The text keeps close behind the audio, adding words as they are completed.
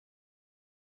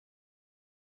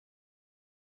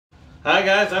Hi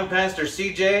guys, I'm Pastor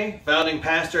CJ, founding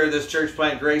pastor of this church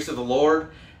plant, Grace of the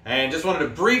Lord, and just wanted to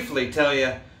briefly tell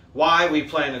you why we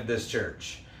planted this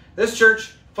church. This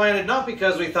church planted not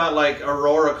because we thought like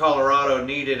Aurora, Colorado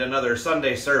needed another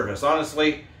Sunday service.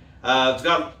 Honestly, it's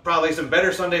got probably some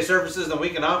better Sunday services than we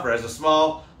can offer. As a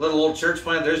small little old church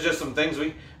plant, there's just some things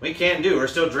we can't do. We're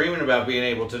still dreaming about being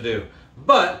able to do.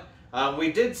 But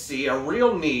we did see a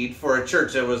real need for a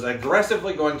church that was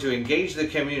aggressively going to engage the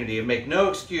community and make no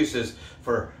excuses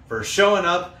for showing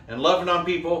up and loving on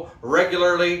people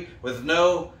regularly with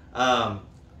no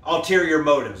ulterior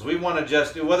motives. We want to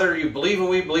just, whether you believe what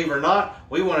we believe or not,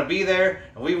 we want to be there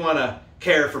and we want to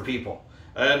care for people.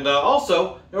 And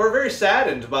also, we're very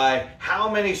saddened by how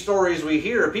many stories we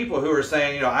hear of people who are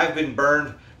saying, I've been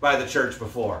burned by the church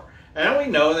before. And we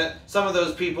know that some of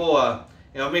those people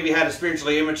maybe had a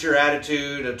spiritually immature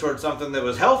attitude towards something that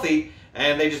was healthy,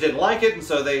 and they just didn't like it, and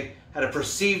so they had a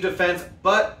perceived offense.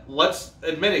 But let's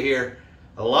admit it here,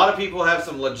 a lot of people have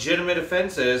some legitimate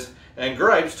offenses and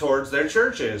gripes towards their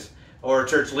churches or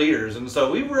church leaders. And so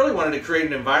we really wanted to create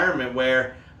an environment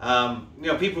where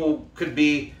people could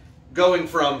be going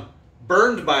from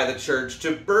burned by the church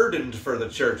to burdened for the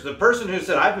church. The person who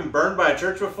said, I've been burned by a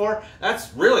church before,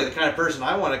 that's really the kind of person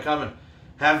I want to come and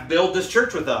have build this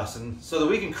church with us, and so that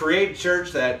we can create a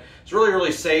church that is really,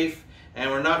 really safe, and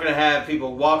we're not going to have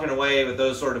people walking away with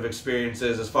those sort of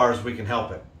experiences as far as we can help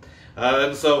it.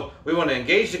 And so we want to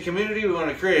engage the community. We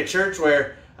want to create a church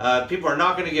where people are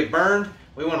not going to get burned.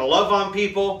 We want to love on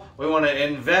people. We want to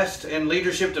invest in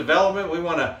leadership development. We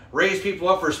want to raise people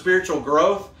up for spiritual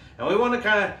growth, and we want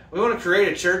to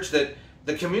create a church that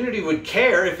the community would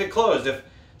care if it closed. If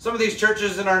some of these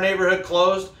churches in our neighborhood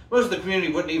closed, most of the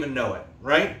community wouldn't even know it,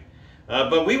 right?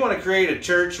 But we want to create a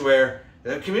church where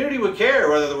the community would care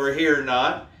whether we're here or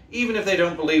not, even if they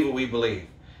don't believe what we believe.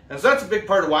 And so that's a big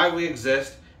part of why we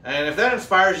exist. And if that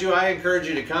inspires you, I encourage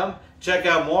you to come, check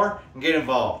out more, and get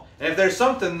involved. And if there's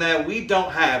something that we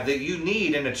don't have that you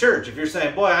need in a church, if you're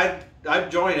saying, boy,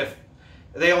 I'd join if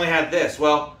they only had this,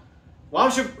 well, why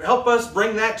don't you help us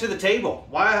bring that to the table?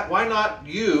 Why not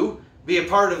you be a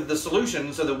part of the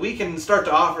solution so that we can start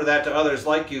to offer that to others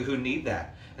like you who need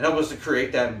that and help us to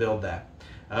create that and build that.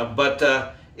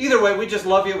 But either way, we just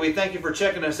love you. We thank you for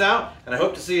checking us out, and I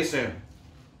hope to see you soon.